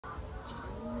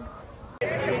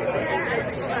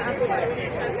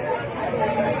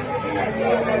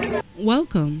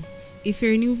Welcome. If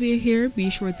you're new via here,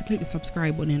 be sure to click the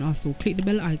subscribe button and also click the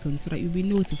bell icon so that you'll be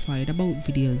notified about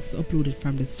videos uploaded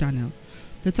from this channel.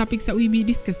 The topics that we'll be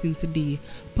discussing today: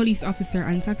 police officer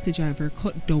and taxi driver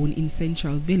cut down in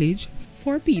Central Village.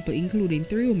 4 people, including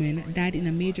 3 women, died in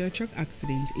a major truck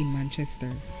accident in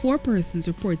Manchester. 4 persons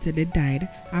reportedly died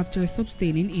after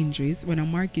sustaining injuries when a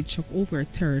market truck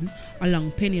overturned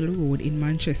along P0LlCE Road in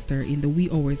Manchester in the wee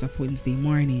hours of Wednesday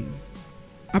morning.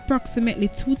 Approximately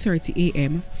 2:30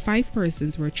 a.m., 5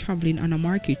 persons were traveling on a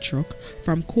market truck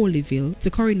from KlLLED to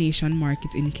Coronation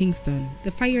Market in Kingston.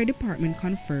 The fire department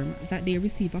confirmed that they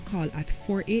received a call at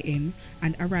 4 a.m.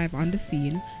 and arrived on the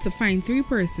scene to find 3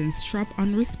 persons trapped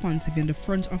unresponsive in the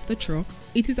front of the truck.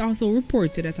 It is also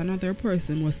reported that another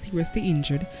person was seriously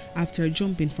injured after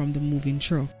jumping from the moving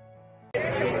truck.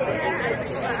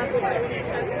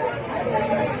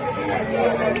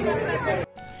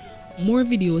 More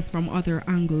videos from other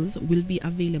angles will be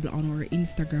available on our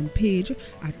Instagram page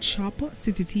at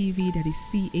Sh0t, that is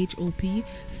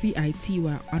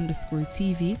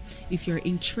CHOPCITY_TV. If you're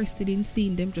interested in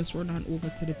seeing them, just run on over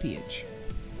to the page.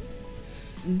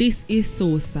 This is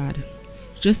so sad.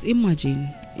 Just imagine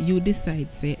you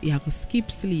decide say you have to skip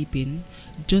sleeping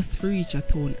just for reach a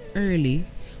town early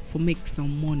for make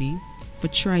some money, for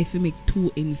try to make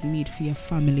 2 ends meet for your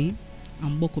family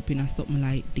and buck up in a something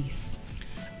like this.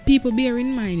 People bear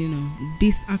in mind,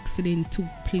 this accident took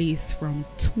place from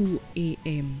 2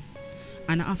 a.m.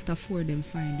 and after 4 them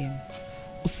find them.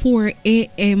 4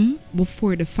 a.m.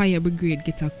 before the fire brigade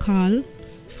get a call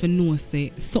for know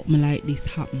say something like this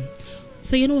happen.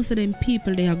 So so them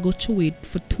people they go through it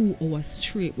for 2 hours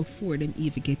straight before them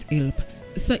even get help.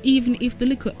 So even if the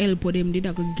little help of them did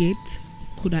not get,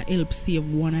 could have help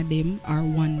save one of them or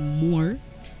one more.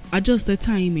 Adjust the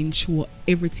timing show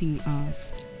everything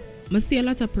off. I see a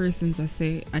lot of persons that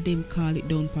say them call it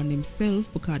down upon themselves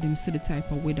because them see the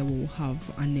type of weather we have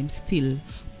and them still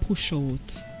push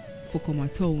out for come a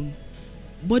town.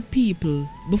 But people,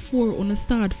 before on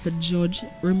start for judge,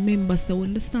 remember so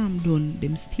when the storm done,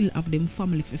 them still have them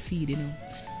family for feed,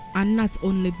 And not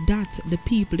only that, the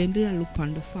people them they look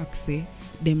on the fact say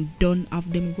them don't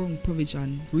have them ground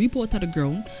provision report at the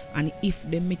ground, and if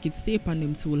they make it stay upon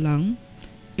them too long,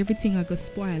 everything I go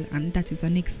spoil, and that is a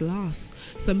next loss.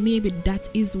 So maybe that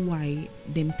is why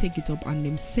them take it up on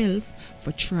themselves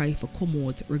for try for come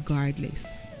out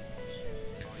regardless.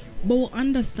 But we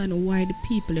understand why the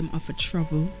people them have to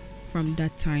travel from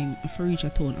that time for reach a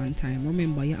town on time.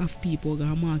 Remember, you have people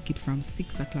go market from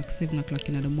 6 o'clock, 7 o'clock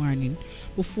in the morning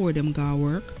before them go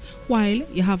work, while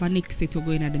you have a next set to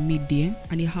go in at the midday,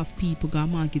 and you have people go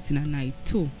market in the night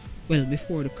too, well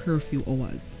before the curfew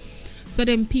hours. So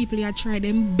them people are try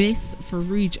them best for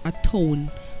reach a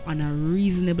town on a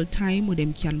reasonable time where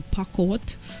them can pack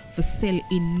out for sell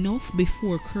enough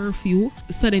before curfew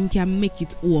so them can make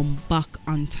it home back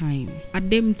on time. At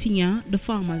them thing, the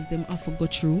farmers them have to go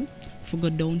through for go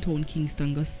downtown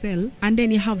Kingston go sell, and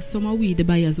then you have some of the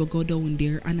buyers will go down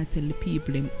there and I tell the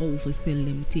people them how to sell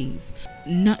them things,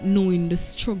 not knowing the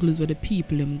struggles where the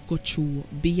people them go through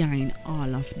behind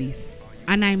all of this.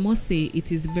 And I must say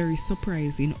it is very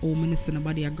surprising how many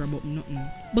nobody grab up nothing.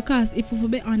 Because if we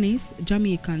be honest,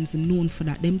 Jamaicans known for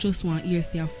that. Them just want to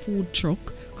see a food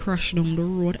truck crash down the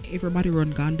road, everybody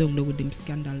run gone down there with them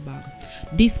scandal bag.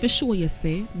 This for sure you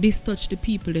say, this touch the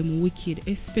people them wicked,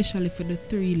 especially for the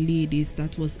 3 ladies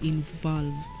that was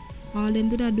involved. All them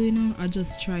did I do I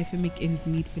just try to make ends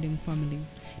meet for them family.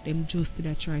 Them just did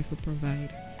I try to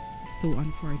provide. So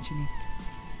unfortunate.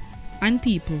 And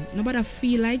people, nobody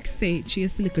feel like say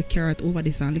chase little carrot over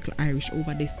this and little Irish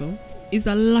over this, so it's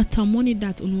a lot of money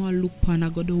that you look pan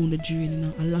and go down the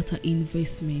drain, a lot of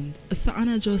investment. So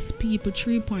not just people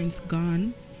 3 points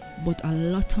gone, but a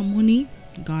lot of money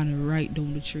gone right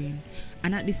down the drain.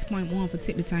 And at this point, I want to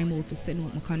take the time out to send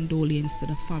out my condolences to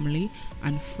the family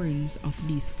and friends of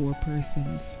these 4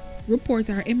 persons. Reports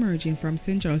are emerging from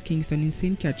Central Kingston in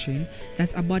St. Catherine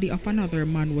that a body of another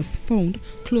man was found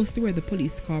close to where the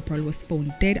police corporal was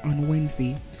found dead on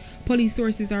Wednesday. Police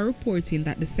sources are reporting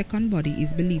that the second body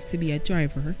is believed to be a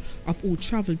driver who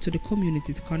traveled to the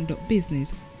community to conduct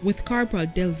business with Corporal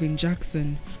Delvin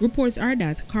Jackson. Reports are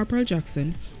that Corporal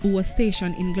Jackson, who was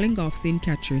stationed in Glengough, St.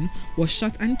 Catherine, was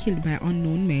shot and killed by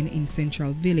unknown men in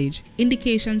Central Village.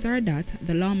 Indications are that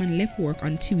the lawman left work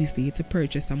on Tuesday to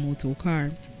purchase a motor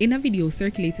car. In a video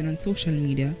circulating on social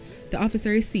media, the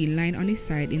officer is seen lying on his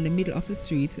side in the middle of the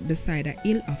street beside a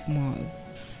hill of mall.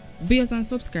 Viewers and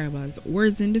subscribers,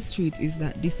 words in the street is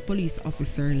that this police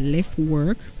officer left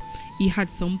work. He had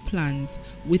some plans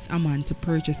with a man to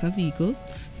purchase a vehicle,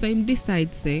 so he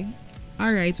decides say,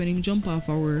 alright, when him jump off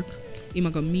of work, he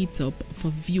might go meet up for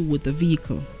view with the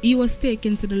vehicle. He was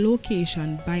taken to the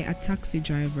location by a taxi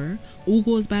driver who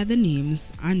goes by the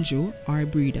names Andrew or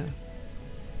Breeder.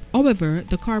 However,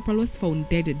 the corporal was found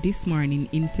dead this morning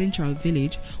in Central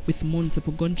Village with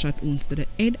multiple gunshot wounds to the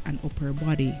head and upper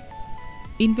body.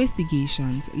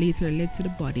 Investigations later led to the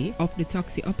body of the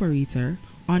taxi operator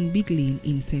on Big Lane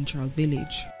in Central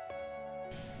Village.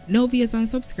 Now, viewers and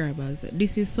subscribers,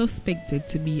 this is suspected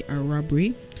to be a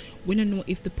robbery. We don't know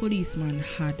if the policeman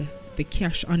had the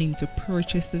cash on him to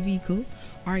purchase the vehicle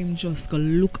or him just go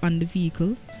look on the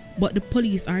vehicle, but the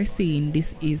police are saying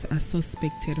this is a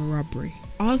suspected robbery.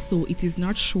 Also, it is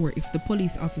not sure if the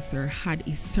police officer had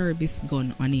his service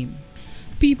gun on him.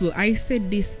 People, I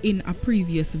said this in a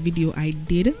previous video I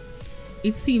did.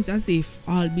 It seems as if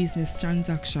all business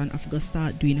transaction have got to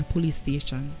start doing a police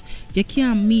station. You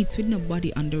can't meet with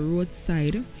nobody on the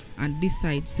roadside and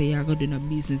decide say you're going to do no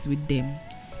business with them,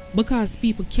 because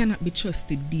people cannot be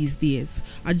trusted these days.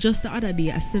 Just the other day,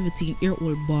 a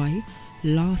 17-year-old boy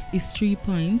lost his 3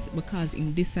 points because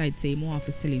him decide say more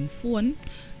to sell him phone.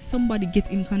 Somebody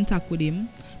get in contact with him,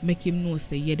 make him know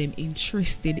say yeah them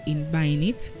interested in buying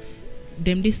it.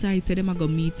 Them decide say them are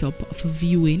gonna meet up for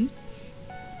viewing,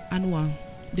 and wow,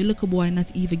 the little boy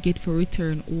not even get for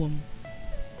return home.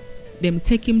 Them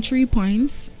take him 3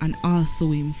 points and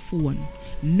also him phone.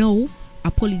 Now a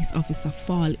police officer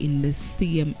fall in the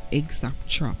same exact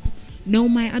trap. Now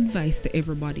my advice to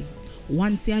everybody: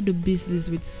 once you do business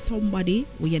with somebody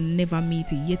where you never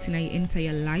meet yet in your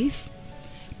entire life,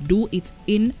 do it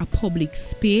in a public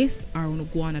space or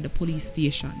go on at the police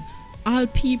station. All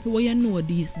people where you know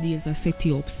these days are set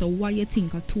you up, so why you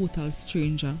think a total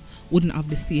stranger wouldn't have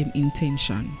the same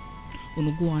intention?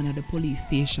 When go on at the police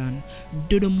station,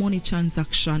 do the money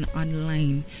transaction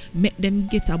online, make them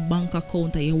get a bank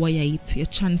account and you wire it, you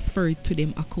transfer it to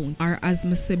them account, or as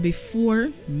I said before,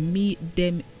 meet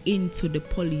them into the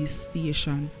police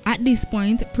station. At this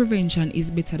point, prevention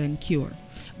is better than cure.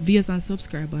 Viewers and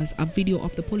subscribers, a video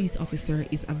of the police officer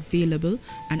is available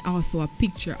and also a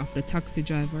picture of the taxi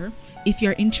driver. If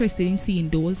you're interested in seeing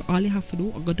those, all you have to do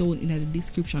is go down in the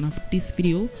description of this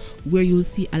video where you'll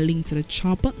see a link to the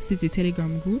Sh0t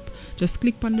Telegram group. Just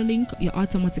click on the link, you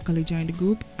automatically join the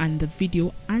group, and the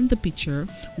video and the picture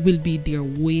will be there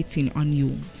waiting on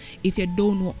you. If you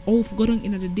don't know how to go down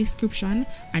in the description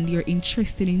and you're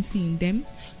interested in seeing them,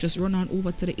 just run on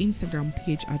over to the Instagram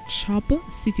page at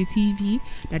Sh0t TV.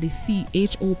 That is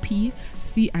CHOPCITY_TV.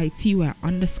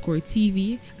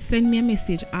 Send me a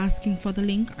message asking for the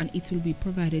link and it will be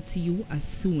provided to you as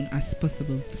soon as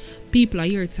possible. People, are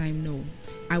your time now.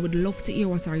 I would love to hear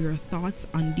what are your thoughts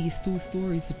on these two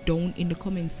stories down in the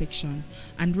comment section.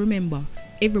 And remember,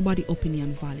 everybody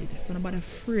opinion valid, so nobody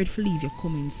afraid to leave your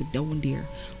comments down there.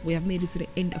 We have made it to the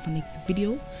end of our next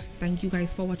video. Thank you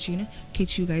guys for watching.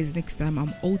 Catch you guys next time.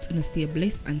 I'm out, and stay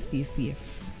blessed and stay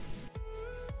safe.